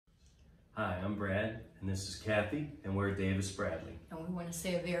Hi, I'm Brad, and this is Kathy, and we're at Davis Bradley. And we want to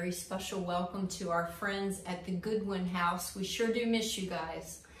say a very special welcome to our friends at the Goodwin house. We sure do miss you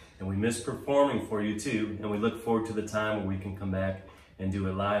guys. And we miss performing for you too, and we look forward to the time where we can come back and do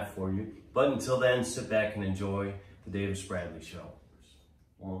it live for you. But until then, sit back and enjoy the Davis Bradley Show.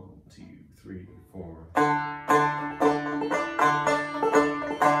 1, 2, 3, 4.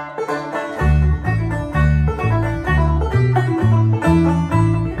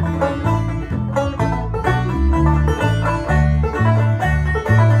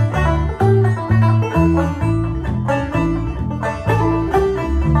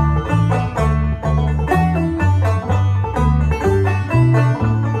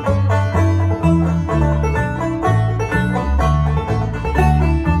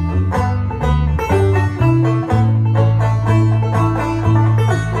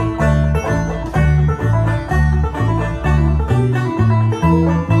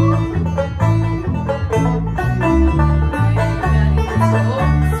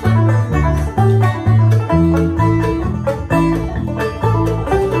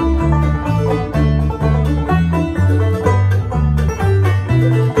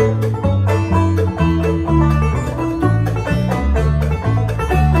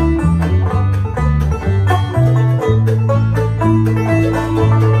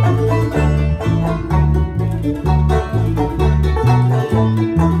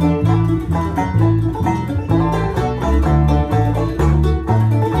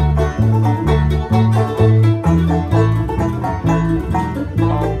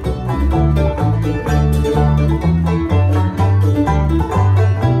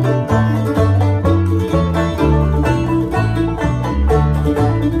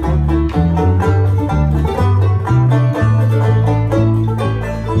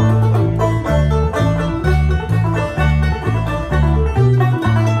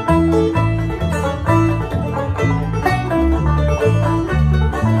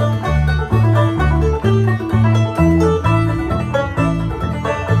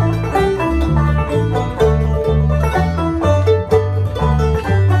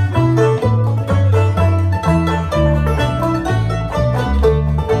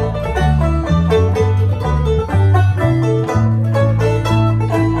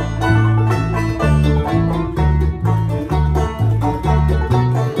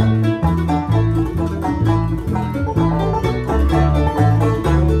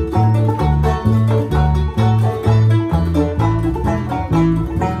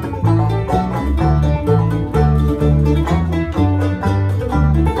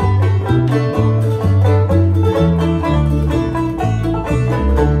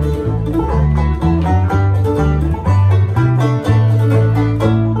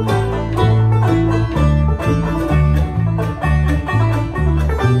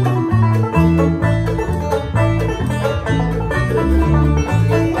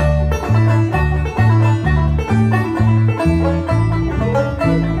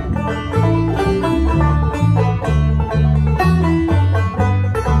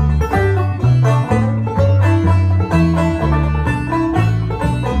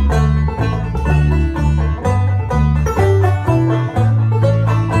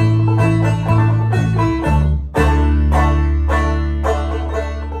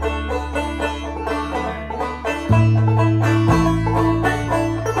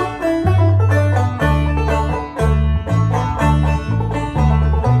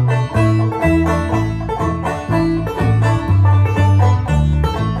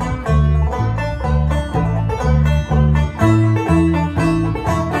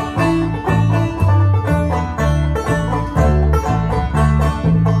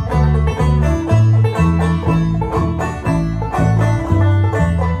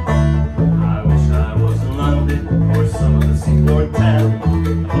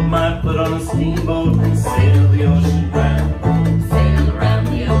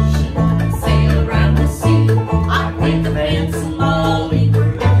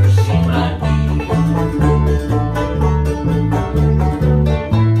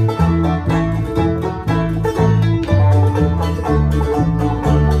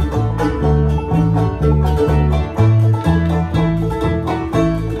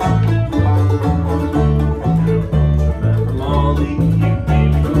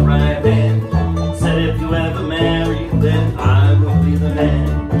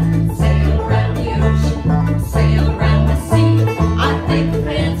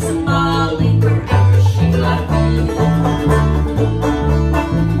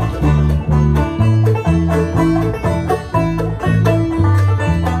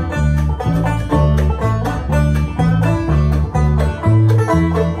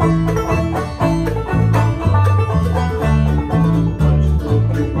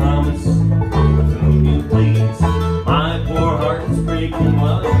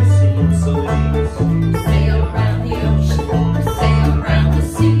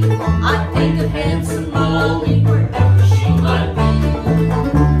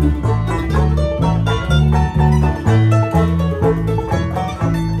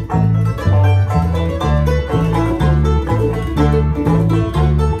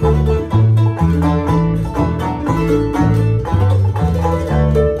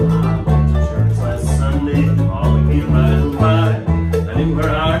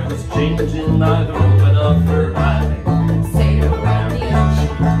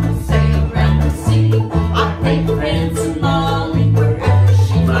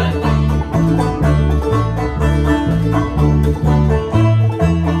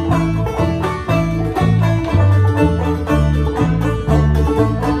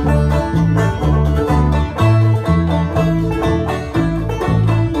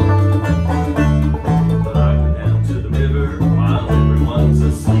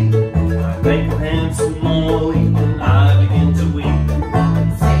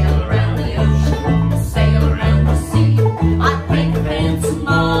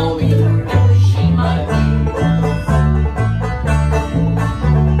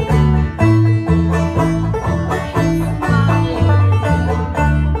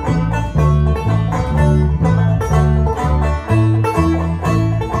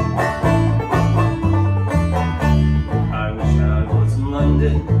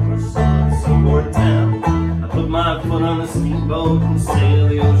 Steamboat and sail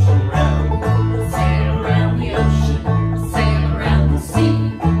the ocean round. Sail around the ocean, sail around the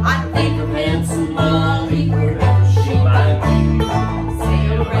sea. I think of handsome Molly wherever she might be.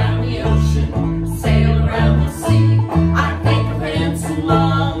 Sail around the ocean, sail around the sea. I think of handsome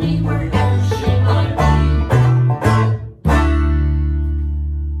Molly wherever she might be.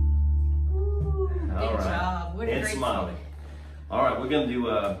 Good job. What a It's great Molly. song. All right, we're going to do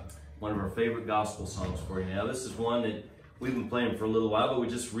one of our favorite gospel songs for you now. This is one that we've been playing for a little while, but we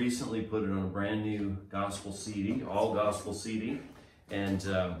just recently put it on a brand new gospel CD, all gospel CD. And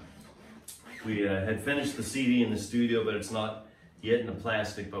we had finished the CD in the studio, but it's not yet in the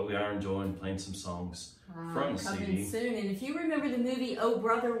plastic, but we are enjoying playing some songs from the Coming CD. soon. And if you remember the movie Oh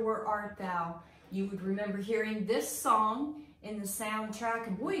Brother, Where Art Thou, you would remember hearing this song in the soundtrack.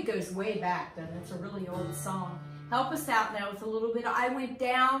 And boy, it goes way back then. It's a really old song. Help us out now with a little bit. I went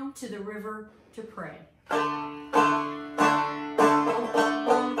down to the river to pray.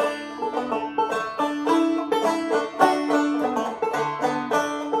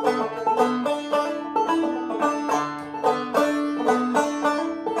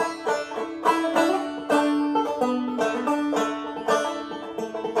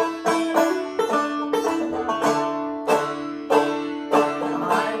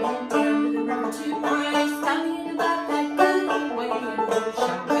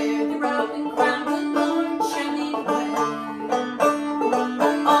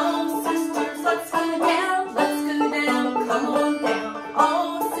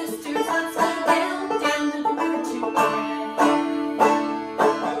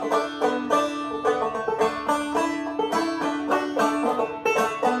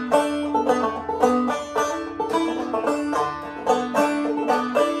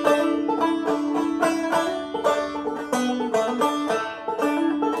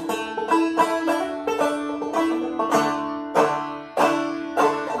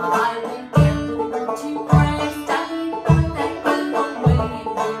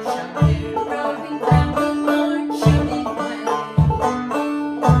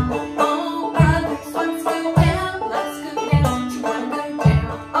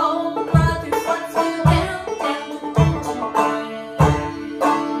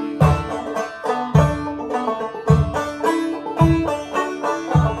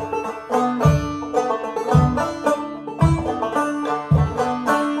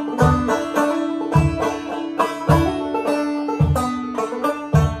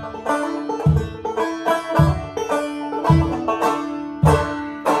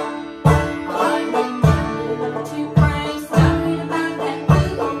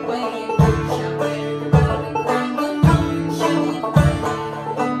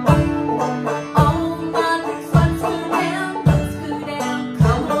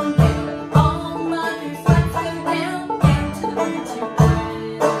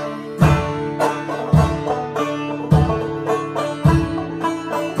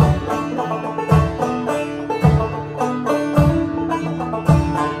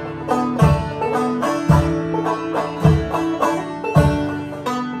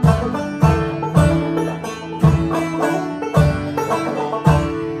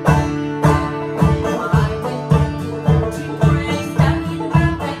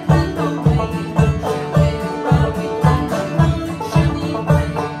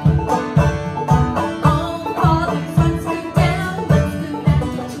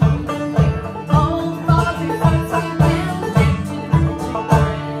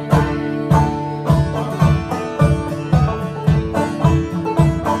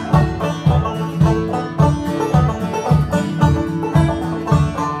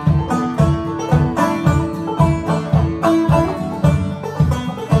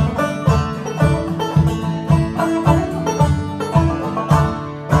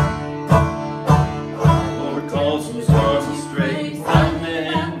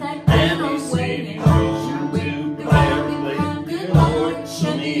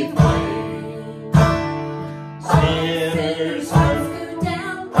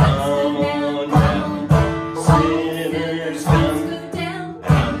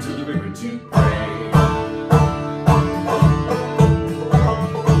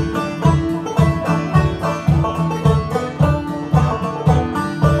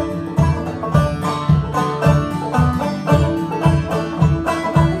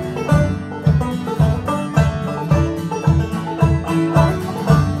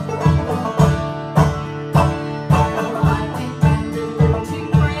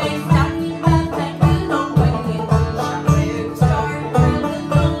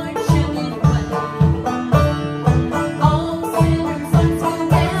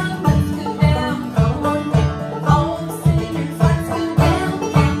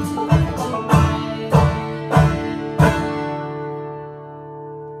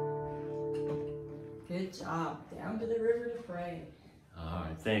 to the river to pray. All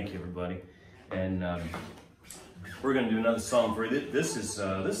right, thank you, everybody. And we're going to do another song for you. This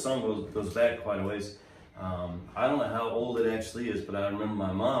song goes back quite a ways. I don't know how old it actually is, but I remember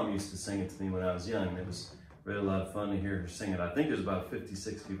my mom used to sing it to me when I was young. It was really a lot of fun to hear her sing it. I think there's about 50,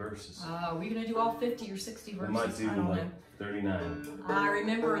 60 verses. We're going to do all 50 or 60 verses? We might do I don't like know. 39. I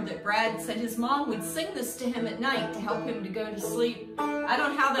remember that Brad said his mom would sing this to him at night to help him to go to sleep. I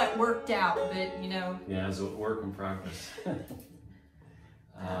don't know how that worked out, but you know. Yeah, it's a work in progress.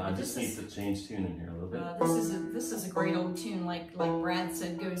 I just need to change tune in here a little bit. This is a great old tune, like Brad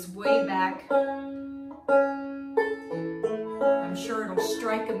said, goes way back. I'm sure it'll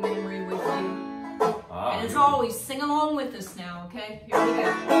strike a memory with you. And as always, sing along with us now, okay? Here we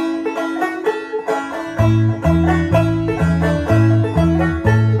go.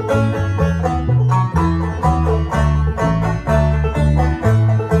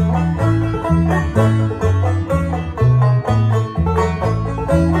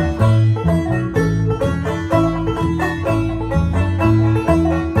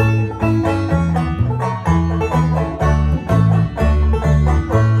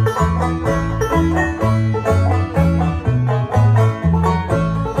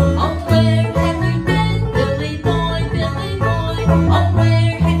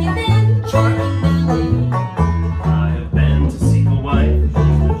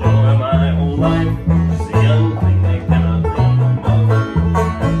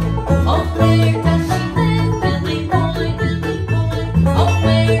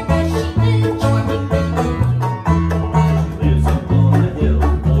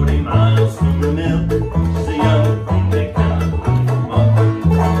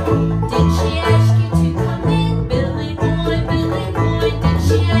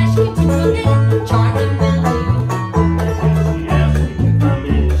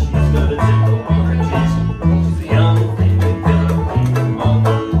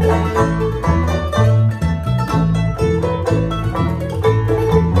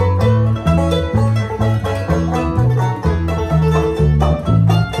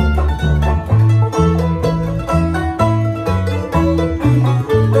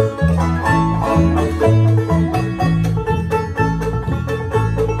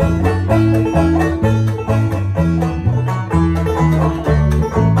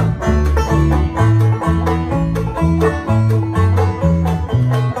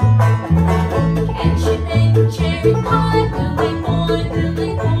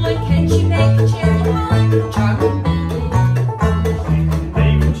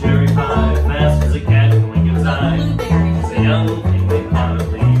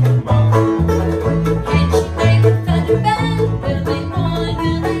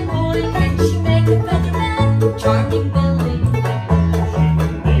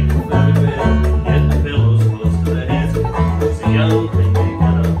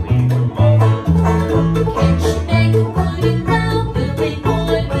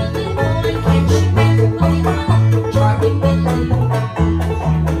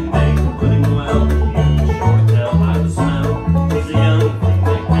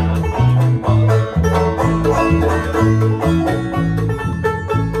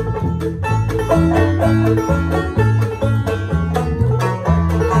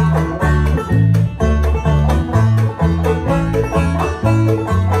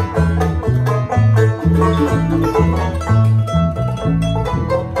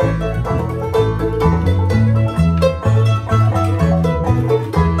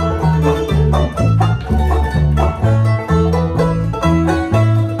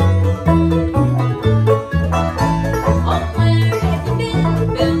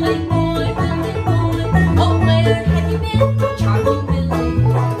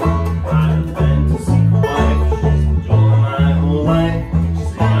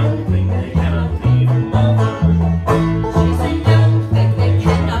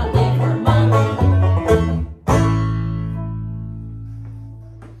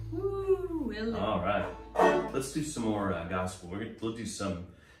 Let's do some more gospel. We'll do some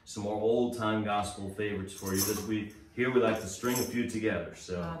more old time gospel favorites for you. We like to string a few together.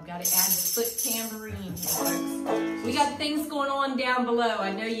 So I've got to add the foot tambourine, folks. We got things going on down below.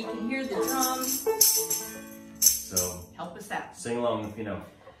 I know you can hear the drums. So help us out. Sing along if you know.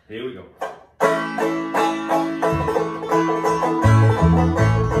 Here we go.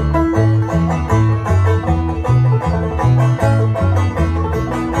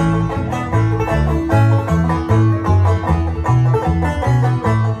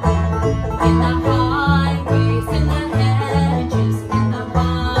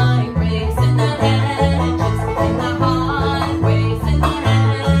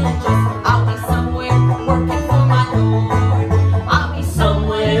 I'll be somewhere working for my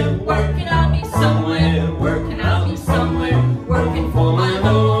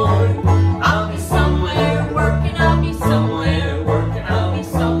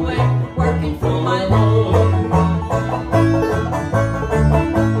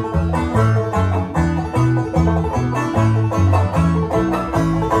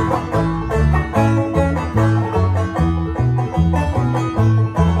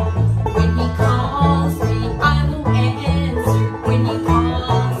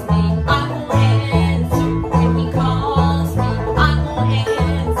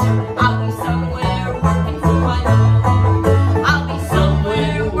I'll be somewhere working for my Lord. I'll be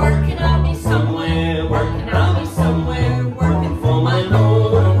somewhere working, I'll be somewhere working, I'll be somewhere working for my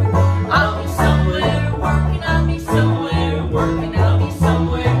Lord. I'll be somewhere working, I'll be somewhere working, I'll be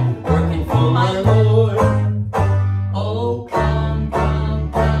somewhere working for my Lord. Oh, come,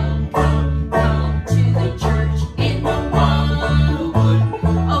 come, come, come, come to the church in the wildwood.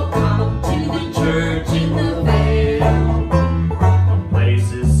 Oh, come to the church in the vale. A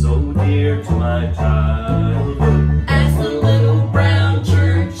place is so dear to my childhood As the little brown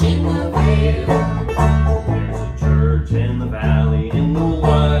church in the vale. There's a church in the valley in the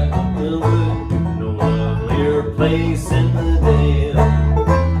wildwood, no lovelier place in the dale.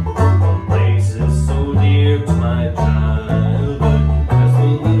 A place is so dear to my childhood as the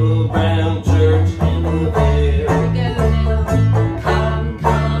little brown church in the vale. Come,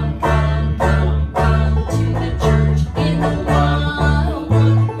 come, come, come, come to the church in the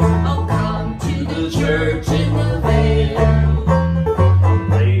wildwood. Oh, come to the church in the vale. A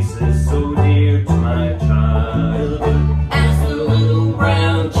place is so dear to my childhood As the little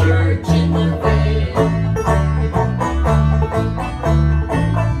brown church in the vale.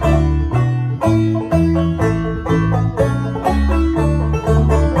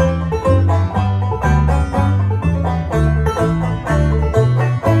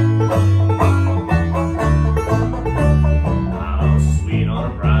 How sweet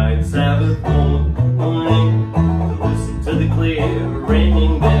on a bright Sabbath morning to listen to the clear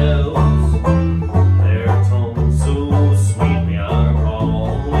ringing bells. Their tones so sweetly are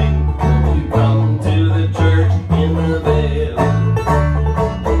calling. Won't you come to the church in the vale? Come,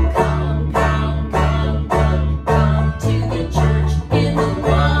 come, come, come, come to the church in the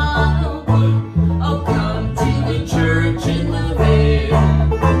wildwood. Oh, come to the church in the vale.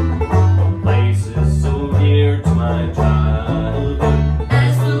 A place is so dear to my childhood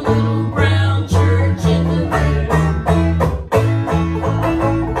As the little brown church in the vale.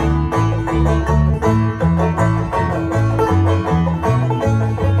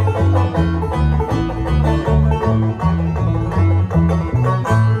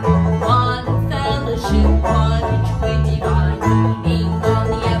 One fellowship, one joy divine, aimed on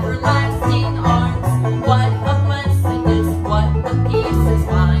the everlasting arms. What a blessedness, what a peace is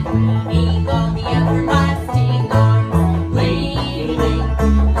mine, aimed on the everlasting arms. Leaning,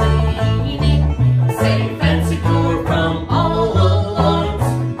 leaning, safe and secure from all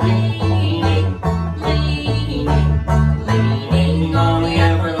alarms. Leaning, leaning, leaning on the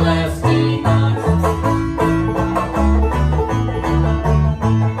everlasting arms.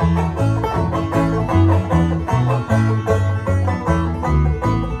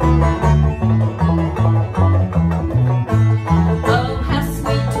 Oh, how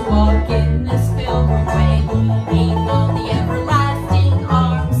sweet to walk in this pilgrim way, leaning on the everlasting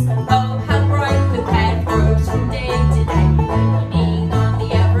arms. Oh, how bright the path grows from day to day, leaning on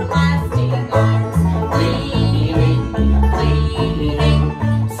the everlasting arms. Leaning,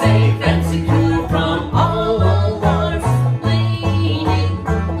 leaning, safe and secure from all alarms. Leaning,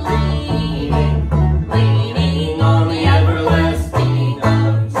 leaning, leaning on the everlasting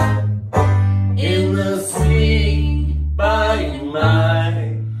arms. In the sweet by and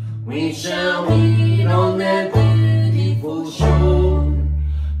by, we shall meet on that beautiful shore.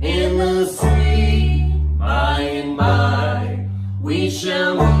 In the sweet by and by, we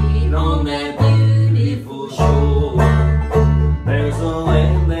shall meet on that beautiful shore. There's a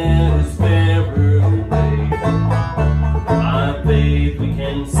land that is fairer than day. By faith we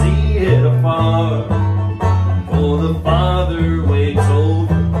can see it afar, for the Father waits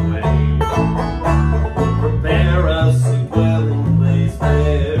over the way. Prepare us a dwelling place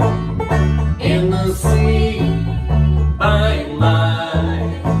there. In the sweet by and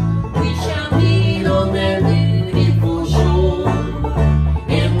by, We shall meet on that beautiful shore.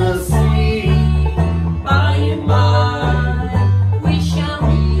 In the sweet by and by, we shall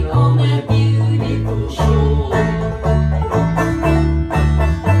meet on that beautiful shore.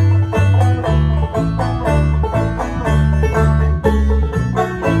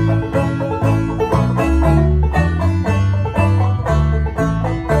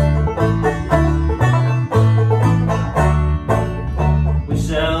 We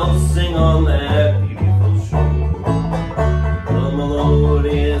shall sing on that beautiful shore the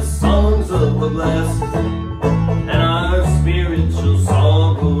melodious songs of the blessed, and our spiritual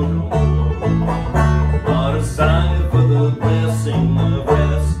sorrow no more. Not a sign for the blessing of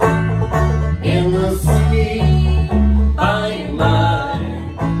rest. In the sweet by and by,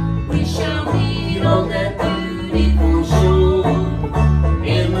 we shall meet on that beautiful shore.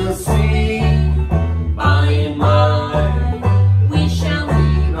 In the sweet by and by, we shall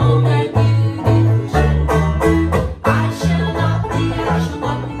meet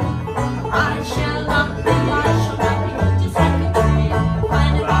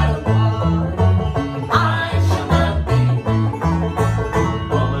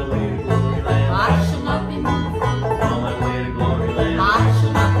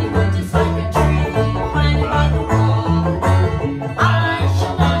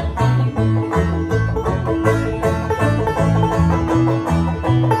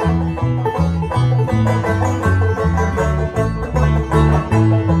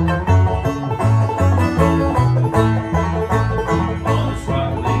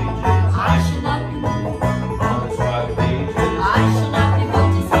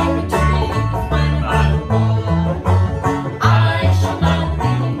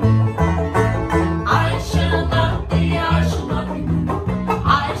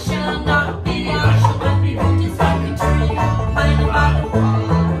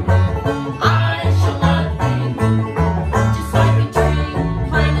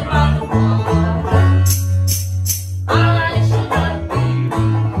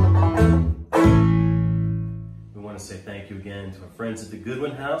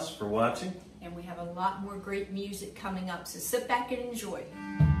House for watching. And we have a lot more great music coming up, so sit back and enjoy.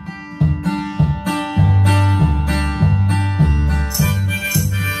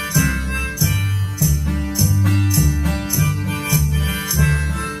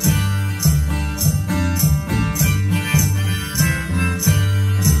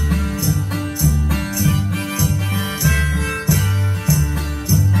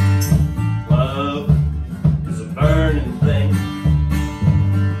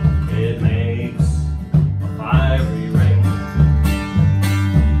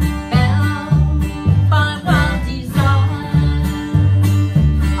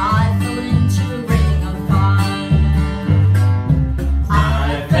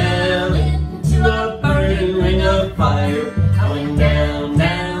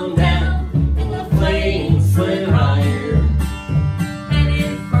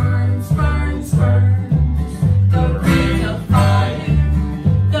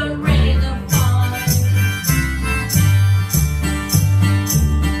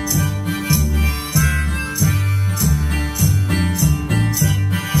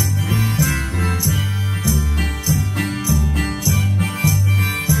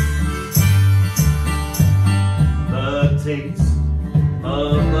 Taste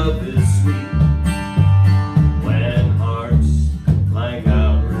of love is sweet when hearts like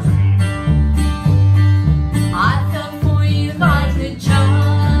ours beat. I fell for you like a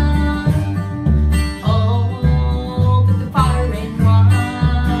child. Oh, but the fire ain't won.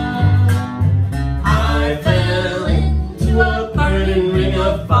 I fell into a burning ring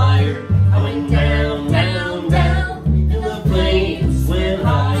of fire. I went down, down, down, and the flames went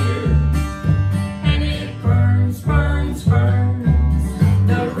higher. And it burns, burns, burns.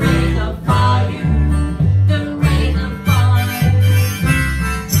 The ring of fire, the ring of fire.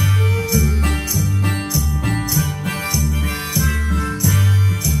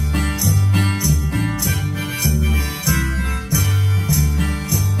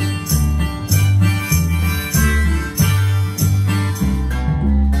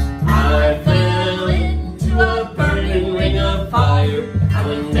 I fell into a burning ring of fire. I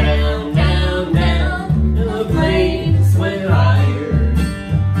went down, down, down, and the flames went higher.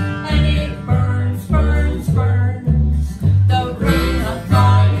 And it burns, burns, burns. The ring of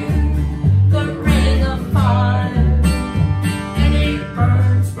fire, the ring of fire. And it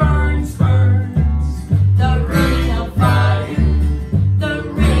burns, burns, burns. The ring of fire, the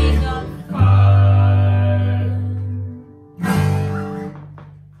ring of fire.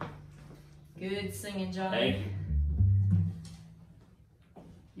 Good singing, Johnny. Thank you.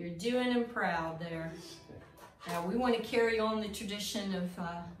 You're doing him proud there. We want to carry on the tradition of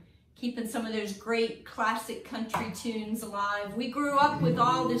keeping some of those great classic country tunes alive. We grew up with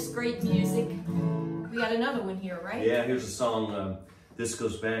all this great music. We got another one here, right? Yeah, here's a song. This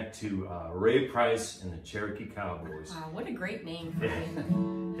goes back to Ray Price and the Cherokee Cowboys. Wow, what a great name for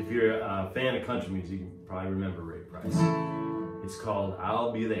you. If you're a fan of country music, you probably remember Ray Price. It's called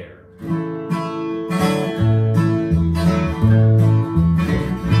I'll Be There.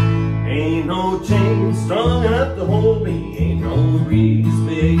 Ain't no chain strong enough to hold me, ain't no breeze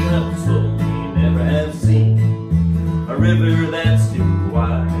big enough to slow me. Never have seen a river that's too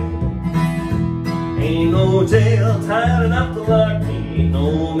wide. Ain't no jail tight enough to lock me, ain't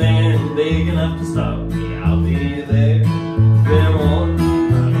no man big enough to stop me. I'll be there, there on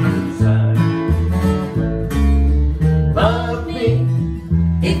my side. Love me,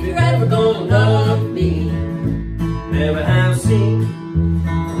 if you're ever gonna love me. Never have seen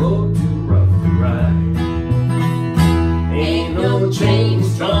a road too rough to ride. Ain't no chain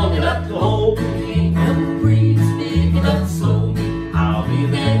strong enough to hold me, ain't no breeze big enough to slow me. I'll be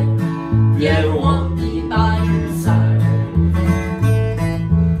there if you ever want me by your side.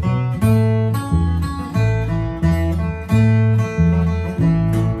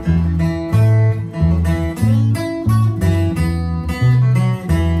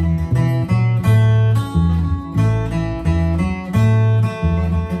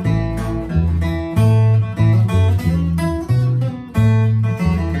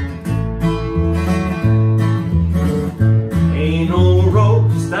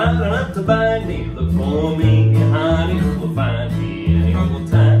 To bind me, look for me, honey, we'll find me any old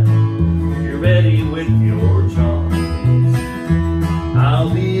time. If you're ready with your charms, I'll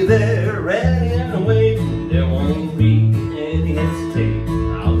be there, ready and waiting. There won't be any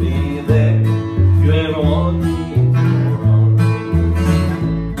hesitation. I'll be there if you ever want me in your arms.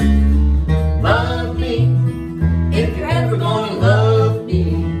 Love me, if you're ever gonna love me.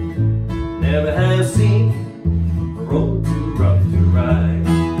 Never have seen a road too rough to ride.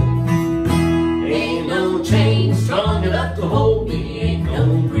 Ain't no chain strong enough to hold me, ain't no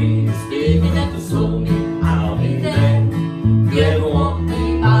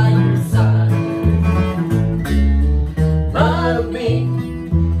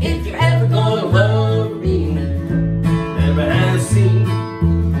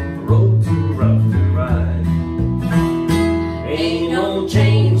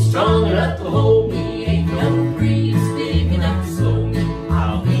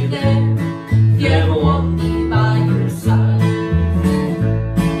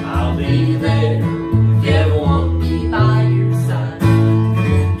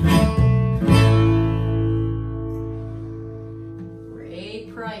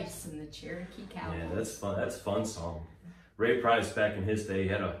that's a fun song. Ray Price back in his day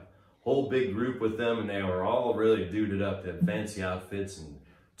had a whole big group with them, and they were all really duded up. They had fancy outfits and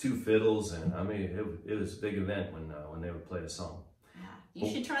 2 fiddles, and I mean, it was a big event when they would play a song. You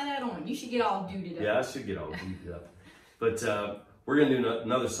should try that on. You should get all duded up. Yeah, I should get all duded up. But we're going to do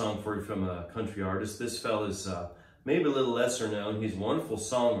another song for you from a country artist. This fella's maybe a little lesser known. He's a wonderful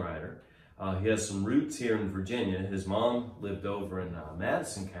songwriter. He has some roots here in Virginia. His mom lived over in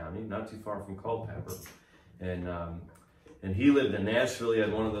Madison County, not too far from Culpeper. And he lived in Nashville. He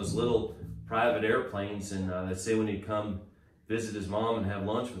had one of those little private airplanes, and they say when he'd come visit his mom and have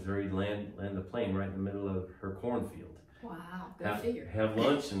lunch with her, he'd land the plane right in the middle of her cornfield. Wow, go figure. Have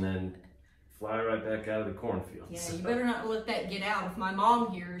lunch and then fly right back out of the cornfield. Yeah, you better not let that get out. If my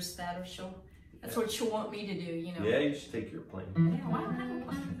mom hears that, that's what she'll want me to do, you know. Yeah, you should take your plane. Yeah, well, I don't have a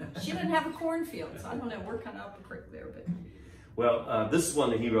plane. She doesn't have a cornfield, so I don't know. We're kind of up the creek there, but. Well, this is one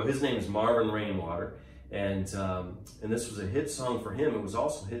that he wrote. His name is Marvin Rainwater, and this was a hit song for him. It was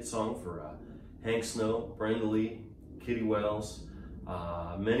also a hit song for Hank Snow, Brenda Lee, Kitty Wells,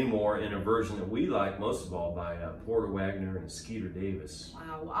 many more, in a version that we like most of all by Porter Wagner and Skeeter Davis.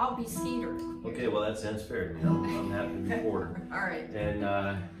 Wow, well, I'll be Skeeter. Okay, well that sounds fair to me. I'm happy to be Porter. All right. And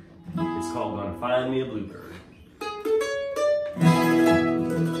it's called Gonna Find Me a Bluebird.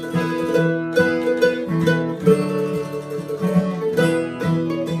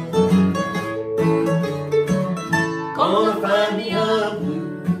 Gonna find me a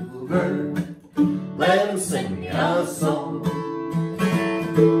bluebird, let him sing me a song,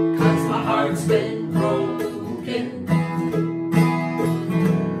 'cause my heart's been broken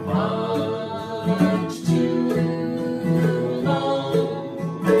much too long.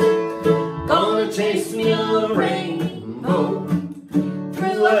 Gonna chase me a rainbow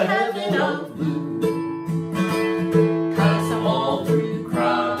through a heaven of blue, 'cause I'm all through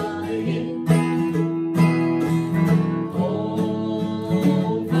crying over you.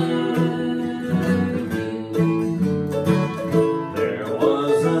 There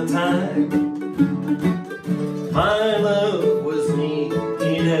was a time my love was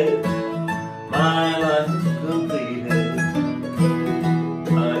needed, my life completed,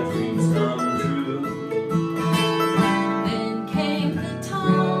 my dreams come true. Then came the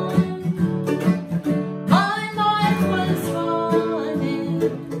time my life was haunted,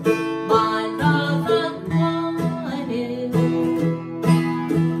 my love unwanted,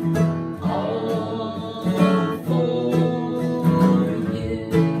 all for you.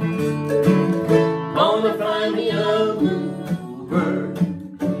 Gonna find me a bluebird,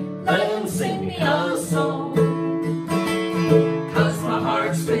 let him sing me a song, 'cause my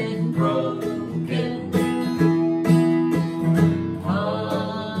heart's been broken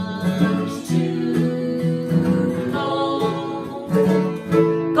much too long.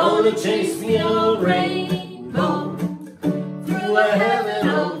 Gonna chase me a rainbow through a heaven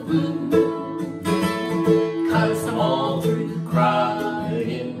of blue, 'cause I'm all through crying over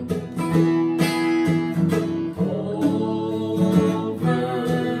you.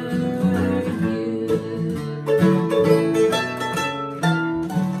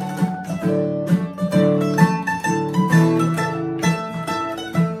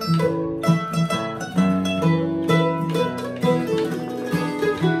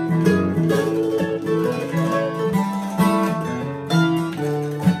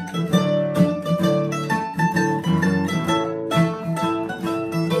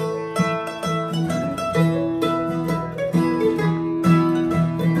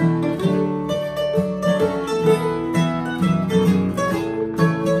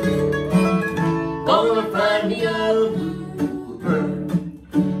 Gonna find me a bluebird,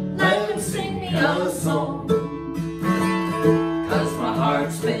 let him sing me a song, 'cause my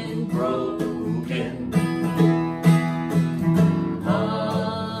heart's been broken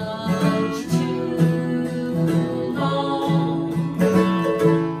much too long.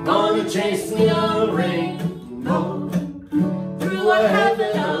 Gonna chase me a rainbow through a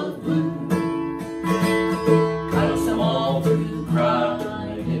heaven of blue, 'cause I'm all through crying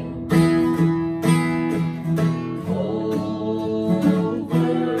over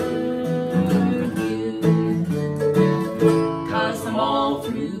you, 'cause I'm all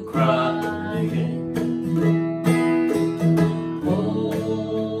through crying over you.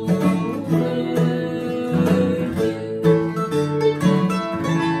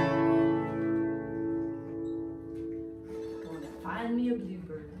 Gonna find me a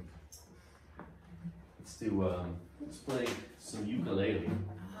bluebird. Let's play some ukulele.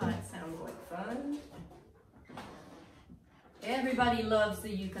 Oh, that sounds like fun. Everybody loves the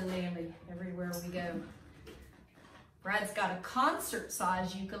ukulele everywhere we go. Brad's got a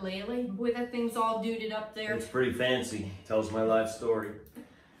concert-size ukulele. Boy, that thing's all duded up there. It's pretty fancy. Tells my life story.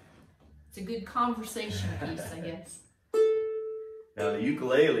 It's a good conversation piece, I guess. Now the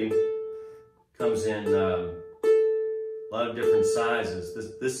ukulele comes in a lot of different sizes.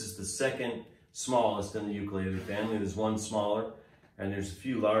 This is the second smallest in the ukulele family. There's one smaller, and there's a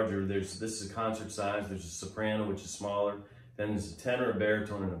few larger. This is a concert size. There's a soprano, which is smaller. Then there's a tenor, a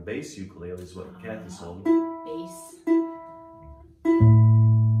baritone, and a bass ukulele is what Kathy sold me. Bass.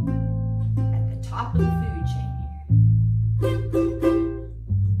 At the top of the food chain here.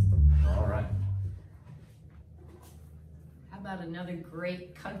 All right. How about another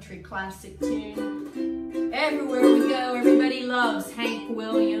great country classic tune? Everywhere we go, everybody loves Hank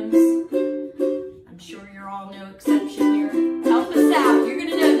Williams. I'm sure you're all no exception here. Help us out. You're going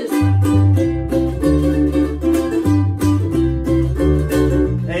to know this one.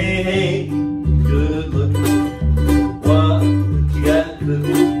 Hey, hey, good looking. What you got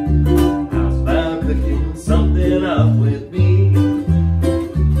cooking? How's about cooking something up with me?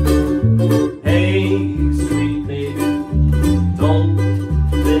 Hey, sweet baby, don't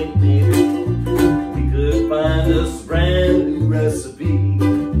think maybe we could find us a brand new recipe.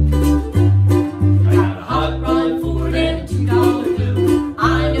 I got a hot rod for it and a $2 bill. I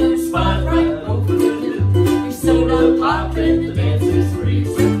know a spot right over the hill. Your soda pop and the dance is free.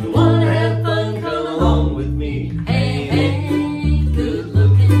 So if you wanna have fun, come along with me. Hey, hey, good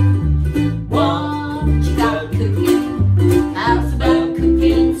looking. What you got cooking? How's about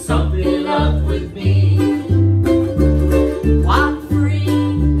cooking something up with me? Well, I'm free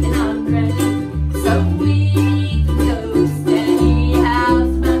and I'm ready, so we can go steady.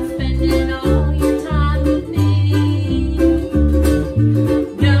 How's about spending all your time with me?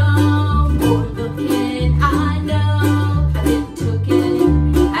 No more looking, I know I've been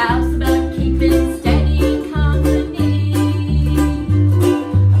tooken. How's about keeping steady company?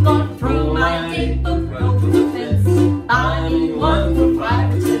 I'm gonna throw my date book over the fence, buy me one for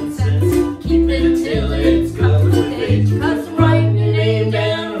 5 or 10 cents. Keep it till it's covered with age, 'cause I'm writing your name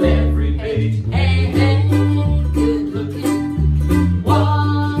down on every page. Hey, hey, good looking.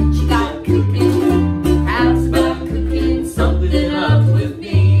 What you got cooking? How's about cooking something up with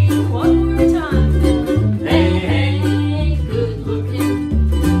me? One more time now. Hey, hey, good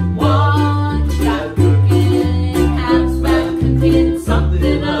looking. What you got cooking? How's about cooking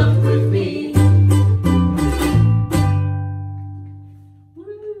something up with me?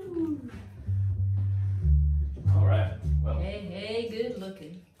 Woo. All right. Well, Hey, hey, good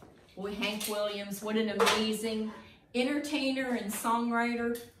looking. Boy, Hank Williams, what an amazing entertainer and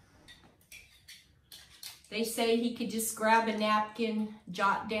songwriter. They say he could just grab a napkin,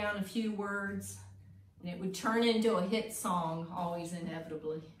 jot down a few words, and it would turn into a hit song, always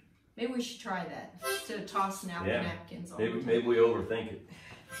inevitably. Maybe we should try that, instead of tossing out the yeah. napkins all the time. Maybe we overthink it.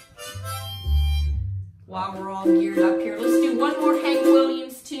 While we're all geared up here, let's do one more Hank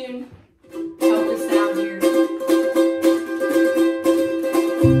Williams tune. Help us out here.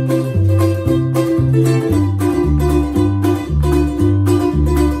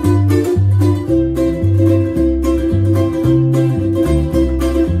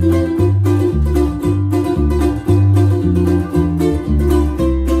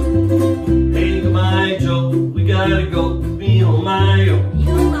 Hey, goodbye, Joe. We gotta go. Me on my own.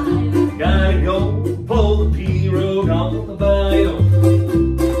 You're mine. Gotta go pull the pirogue on the bayou.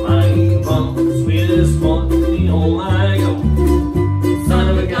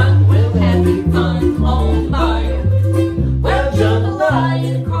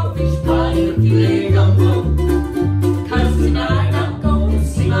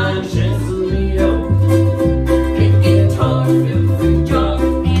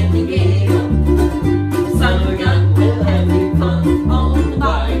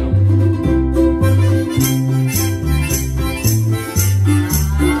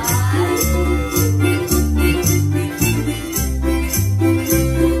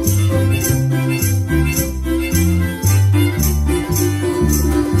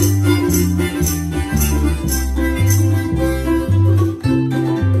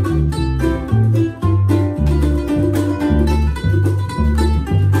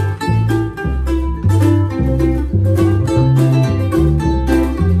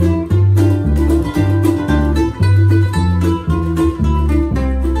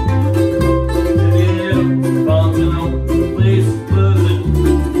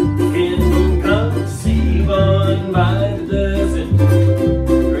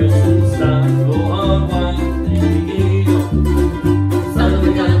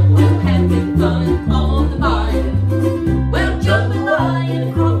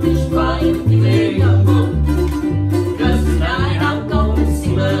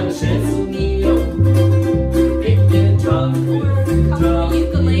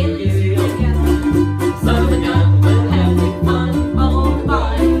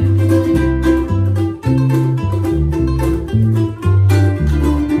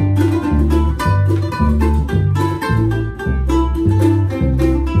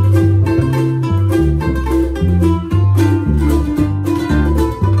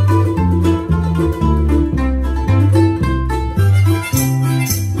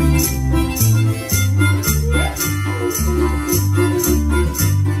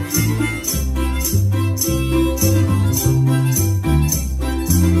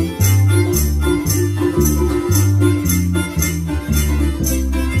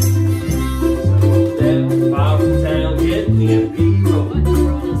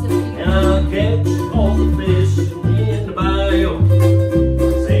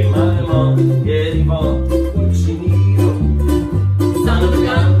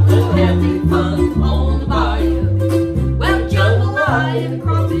 the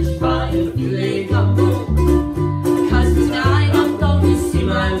crawfish pie if you lay gumbo. Cause tonight I'm gonna see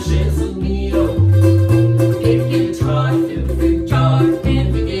my shizzle meal. Pick guitar, fill fruit jar,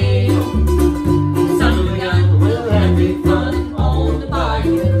 and regale. Son of a gun, we'll have big fun on the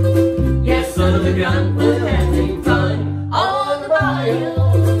bayou. Yes, son of a gun, we'll have big fun on the bayou.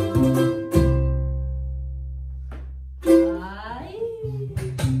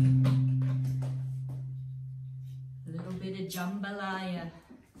 Jambalaya.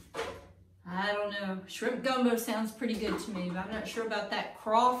 I don't know. Shrimp gumbo sounds pretty good to me, but I'm not sure about that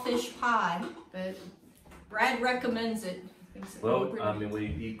crawfish pie. But Brad recommends it. Well, I mean, we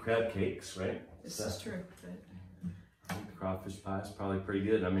eat crab cakes, right? This is true. But I think the crawfish pie is probably pretty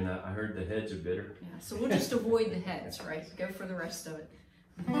good. I mean, I heard the heads are bitter. yeah, so we'll just avoid the heads, right? Go for the rest of it.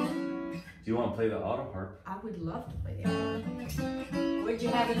 Do you want to play the auto harp? I would love to play the auto harp. What'd you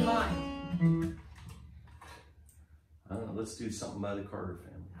have in mind? I don't know, let's do something by the Carter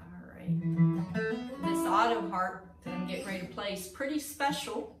family. All right. This auto harp that I'm getting ready to play is pretty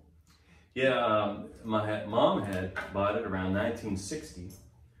special. Yeah, my mom had bought it around 1960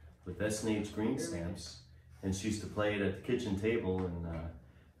 with S&H green stamps, and she used to play it at the kitchen table, and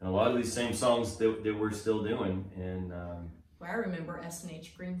a lot of these same songs that we're still doing. And well, I remember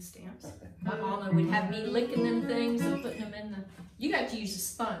S&H green stamps. My mama would have me licking them things and putting them in the. You got to use a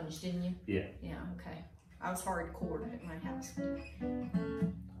sponge, didn't you? Yeah. Yeah. Okay. I was hardcore at my house.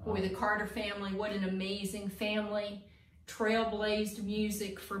 Boy, the Carter family, what an amazing family. Trailblazed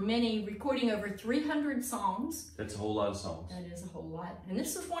music for many, recording over 300 songs. That's a whole lot of songs. That is a whole lot. And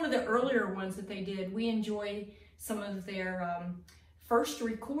this was one of the earlier ones that they did. We enjoy some of their first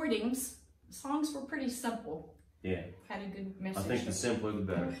recordings. The songs were pretty simple. Yeah. Had a good message. I think the simpler the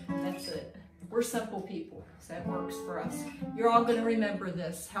better. That's it. We're simple people, so that works for us. You're all going to remember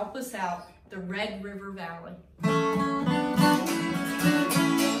this. Help us out. The Red River Valley.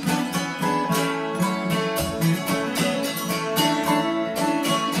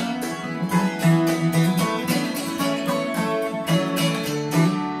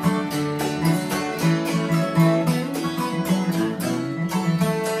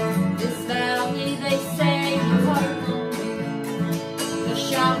 This valley, they say, you are lonely. The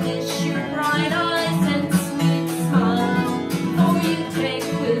shout is your bright eyes and sweet smile. For you take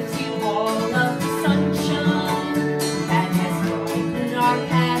with you all of the sunshine that has brightened our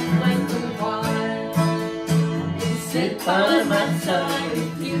pathway for a while. And sit by my side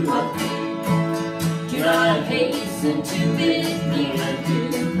if you love me. Do not hasten to bid me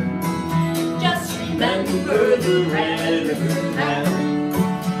adieu. Just remember the Red River Valley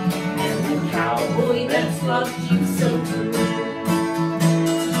and the cowboy that's loved you so true.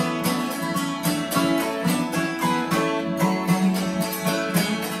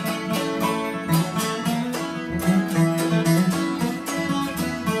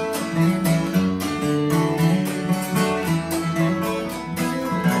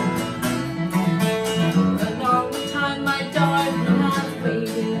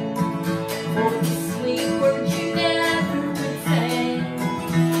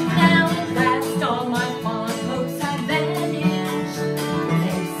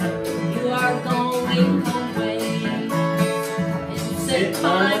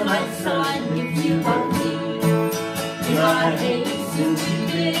 By my side if you love me. Do not hasten to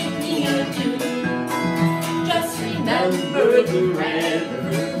bid me adieu. Just remember the Red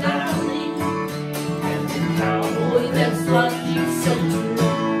River Valley and the cowboy that's loved you so true.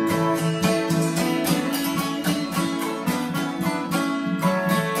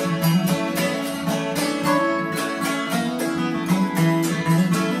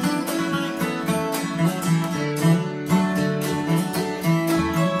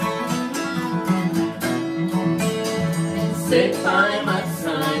 Sit by my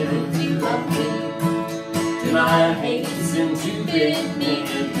side if you love me. Do not hasten to bid me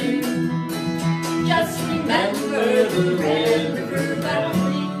adieu. Just remember the Red River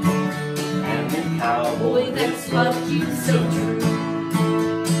Valley and the cowboy that's loved you so true.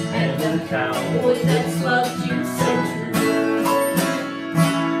 And the cowboy that's loved you so true.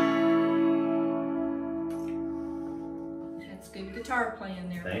 That's good guitar playing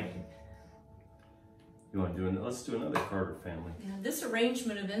there. Thank you. You want to do let's do another Carter family. Yeah, this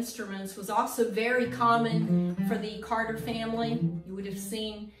arrangement of instruments was also very common for the Carter family. You would have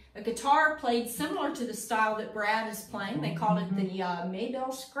seen a guitar played similar to the style that Brad is playing. They called it the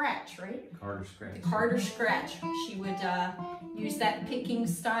Maybelle Scratch, right? Carter Scratch. The Carter Scratch. She would use that picking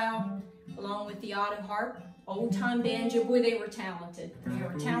style along with the auto harp. Old-time banjo. Boy, they were talented. They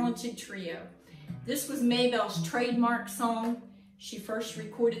were a talented trio. This was Maybelle's trademark song. She first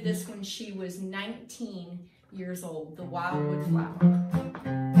recorded this when she was 19 years old, The Wildwood Flower.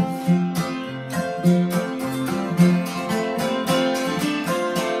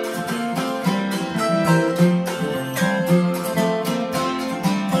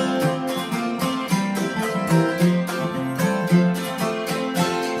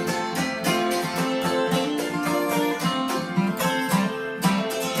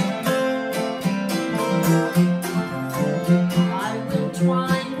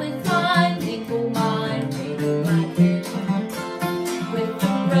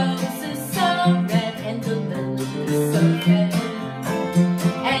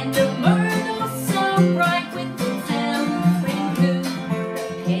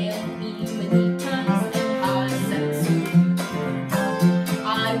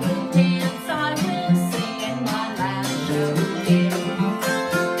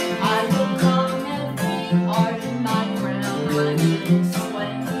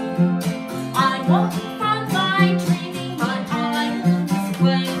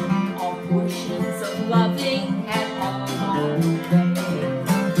 flame. All portions of loving had all gone away.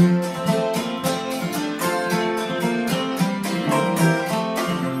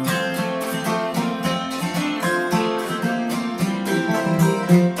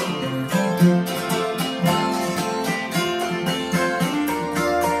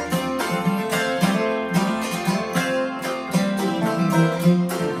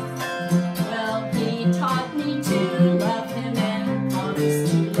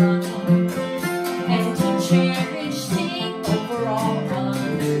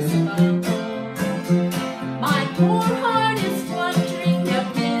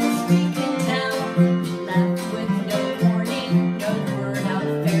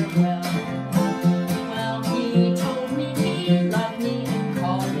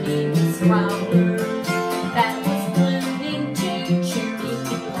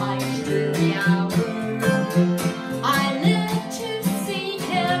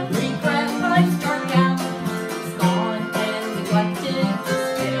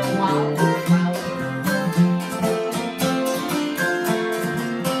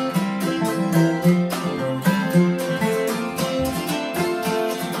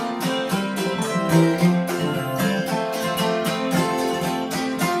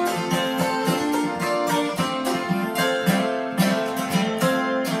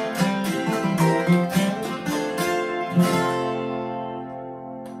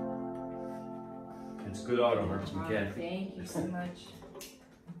 It's good auto works, McCann. Thank you so much.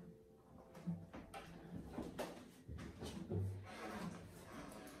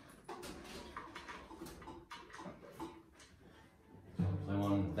 Play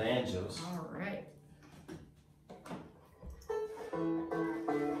one of the banjos. All right.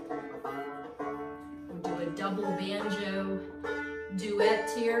 We'll do a double banjo duet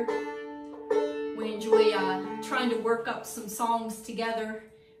here. We enjoy trying to work up some songs together,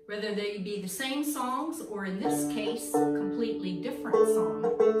 whether they be the same songs or, in this case, completely different songs.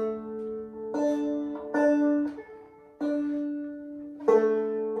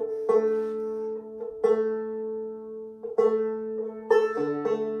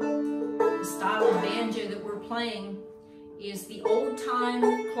 The style of banjo that we're playing is the old-time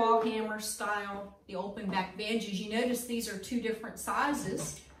clawhammer style, the open back banjos. You notice these are two different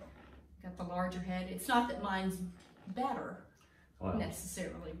sizes. Got the larger head. It's not that mine's better, well,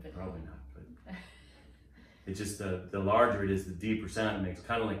 necessarily, but probably not. But it's just the larger it is, the deeper sound it makes.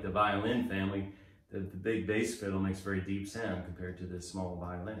 Kind of like the violin family. The big bass fiddle makes very deep sound compared to the small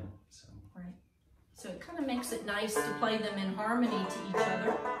violin. So. Right. So it kind of makes it nice to play them in harmony to each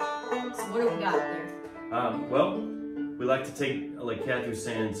other. So what do we got there? Well, we like to take, like Kathy was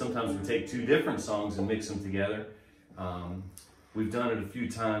saying, sometimes we take two different songs and mix them together. We've done it a few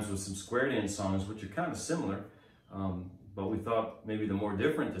times with some square dance songs, which are kind of similar. But we thought maybe the more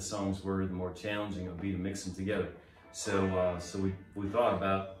different the songs were, the more challenging it would be to mix them together. So, we thought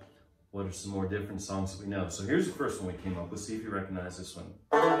about what are some more different songs that we know. So here's the first one we came up with. See if you recognize this one.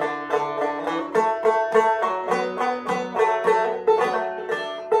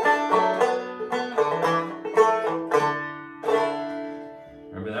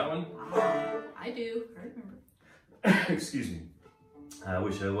 Remember that one? I do. I remember. Excuse me. I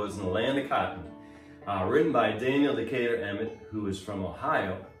wish I was in the land of cotton. Written by Daniel Decatur Emmett, who is from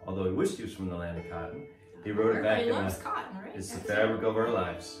Ohio, although he wished he was from the land of cotton. He wrote it back in cotton, right? It's the fabric of our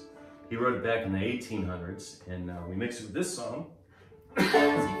lives. He wrote it back in the 1800s, and we mixed it with this song. So you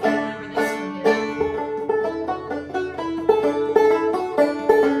remember this one here.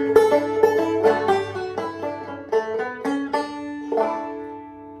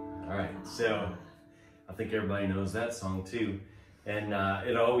 All right, so I think everybody knows that song too, and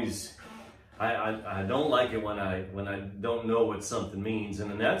it always. I don't like it when I don't know what something means, and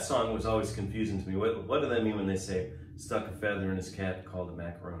then that song was always confusing to me. What do they mean when they say stuck a feather in his cap and called it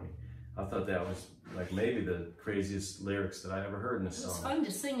macaroni? I thought that was like maybe the craziest lyrics that I ever heard in a song. It was fun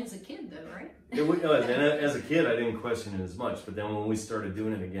to sing as a kid though, right? It was, and as a kid I didn't question it as much, but then when we started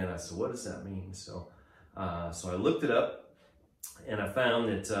doing it again, I said, what does that mean? So I looked it up, and I found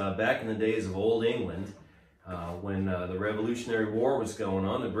that back in the days of Old England, when the Revolutionary War was going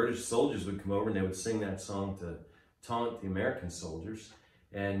on, the British soldiers would come over and they would sing that song to taunt the American soldiers.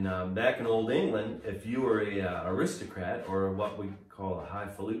 And back in Old England, if you were a aristocrat, or what we call a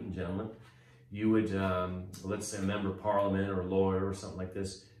highfalutin gentleman, you would, let's say a member of parliament or a lawyer or something like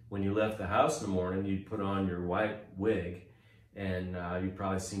this, when you left the house in the morning, you'd put on your white wig, and you've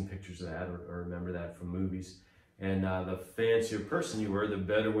probably seen pictures of that or remember that from movies. And the fancier person you were, the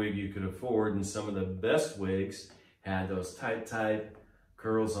better wig you could afford. And some of the best wigs had those tight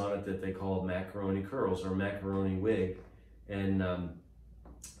curls on it that they called macaroni curls or macaroni wig. And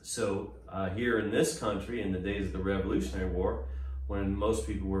So here in this country, in the days of the Revolutionary War, when most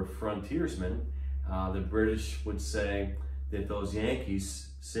people were frontiersmen, the British would say that those Yankees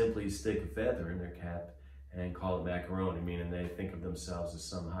simply stick a feather in their cap and call it macaroni, meaning they think of themselves as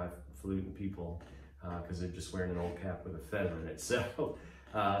some highfalutin people because they're just wearing an old cap with a feather in it. So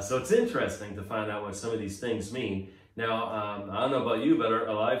it's interesting to find out what some of these things mean. Now, I don't know about you, but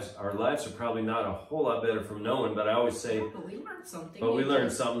our lives are probably not a whole lot better from knowing, but I always say... But we learned something. But we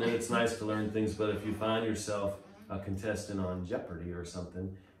learned something, and it's nice to learn things, but if you find yourself a contestant on Jeopardy or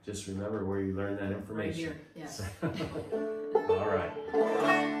something, just remember where you learned that information. Right here, yes. All right.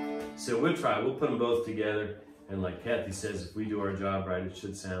 So we'll try. We'll put them both together, and like Kathy says, if we do our job right, it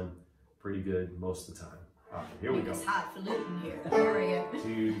should sound pretty good most of the time. All right, here we go. It's highfalutin here. Area.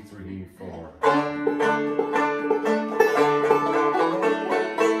 2, 3, 4.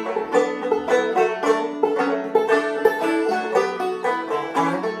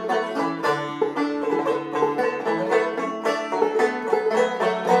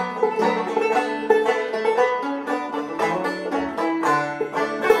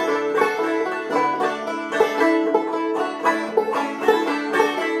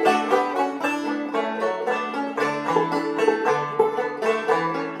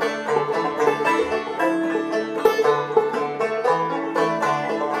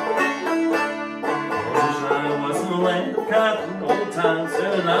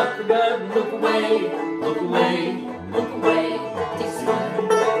 Look away, look away, look away, Dixieland.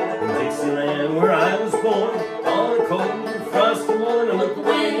 Dixieland, where I was born, on a cold, frosty morning. Look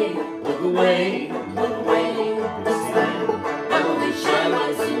away, look away, Look away, Dixieland. I wish I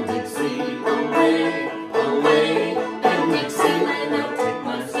was in Dixie. Away, away, in Dixieland. I'll take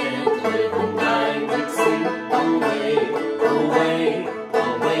my stand to live and die in Dixie. Away, away,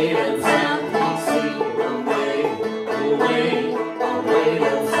 away down south Dixie. Away, away, away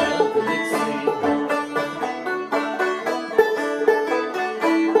down south Dixie.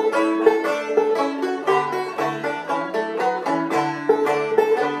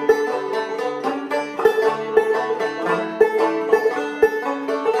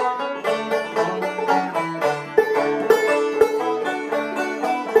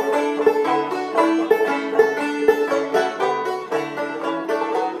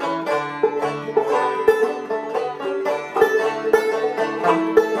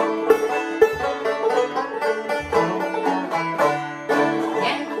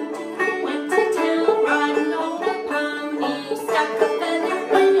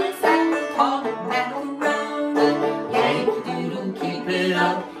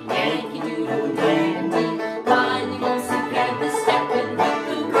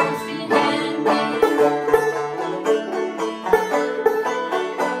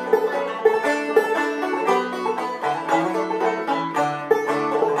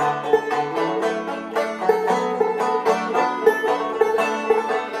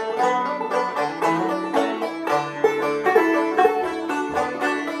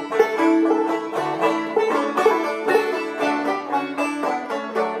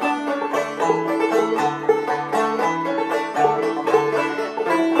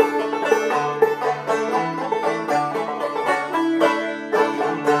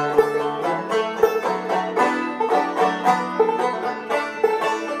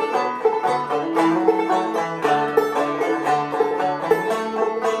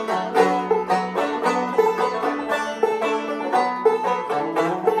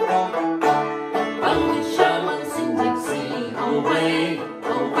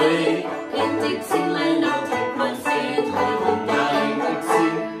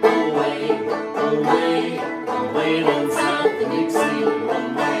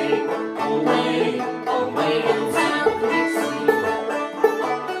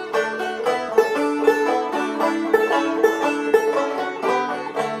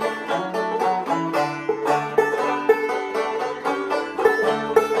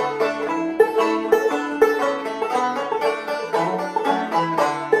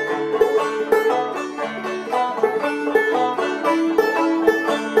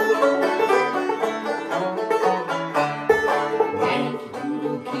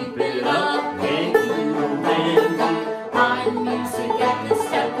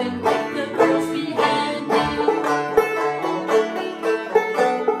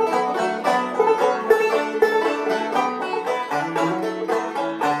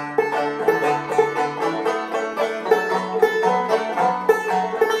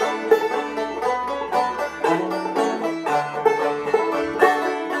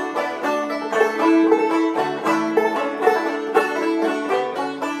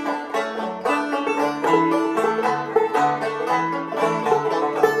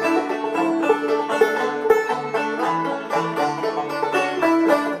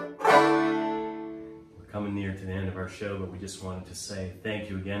 just wanted to say thank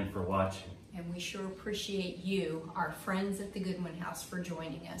you again for watching. And we sure appreciate you, our friends at the Goodwin House, for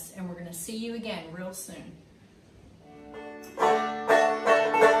joining us. And we're going to see you again real soon.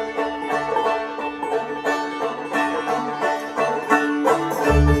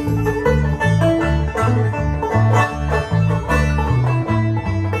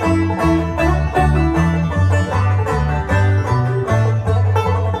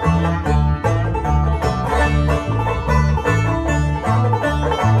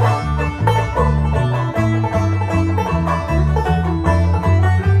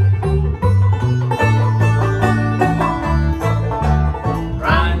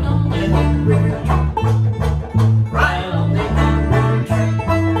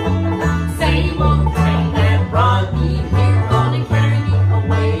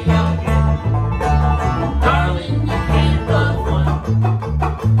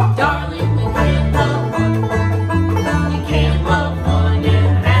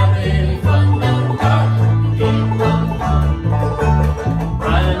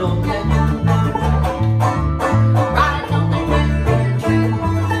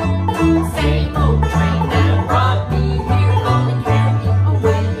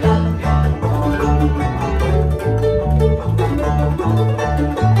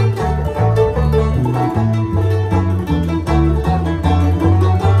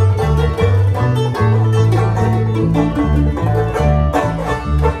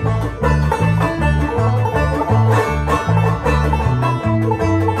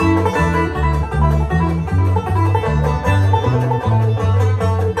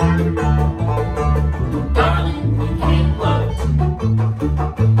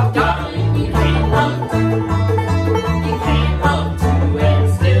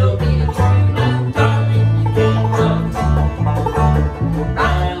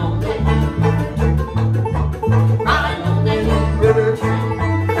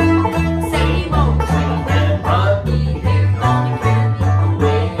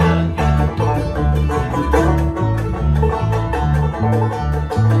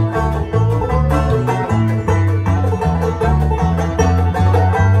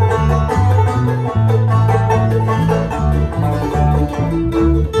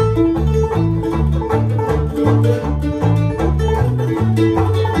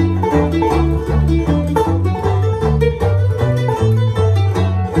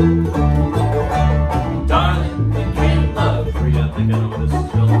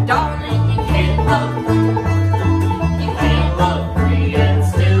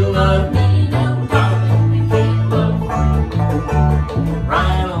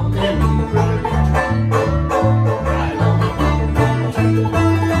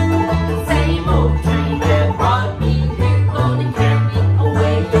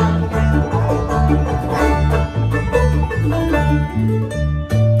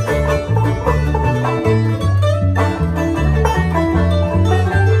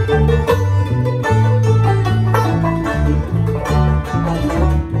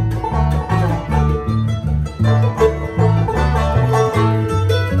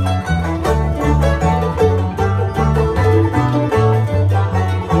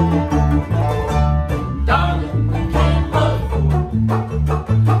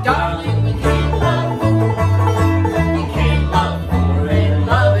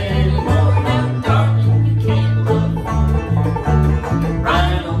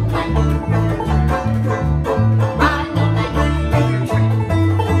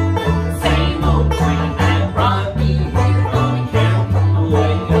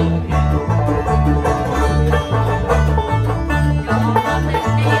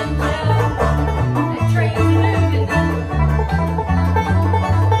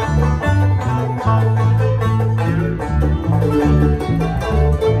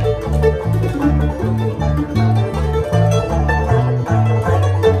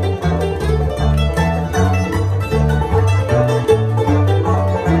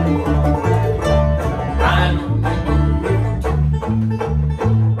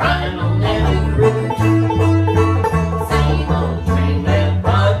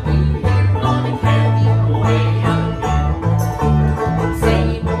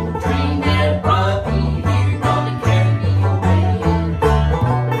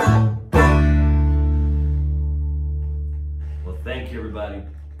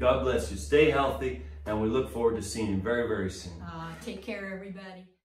 God bless you. Stay healthy, and we look forward to seeing you very, very soon. Take care, everybody.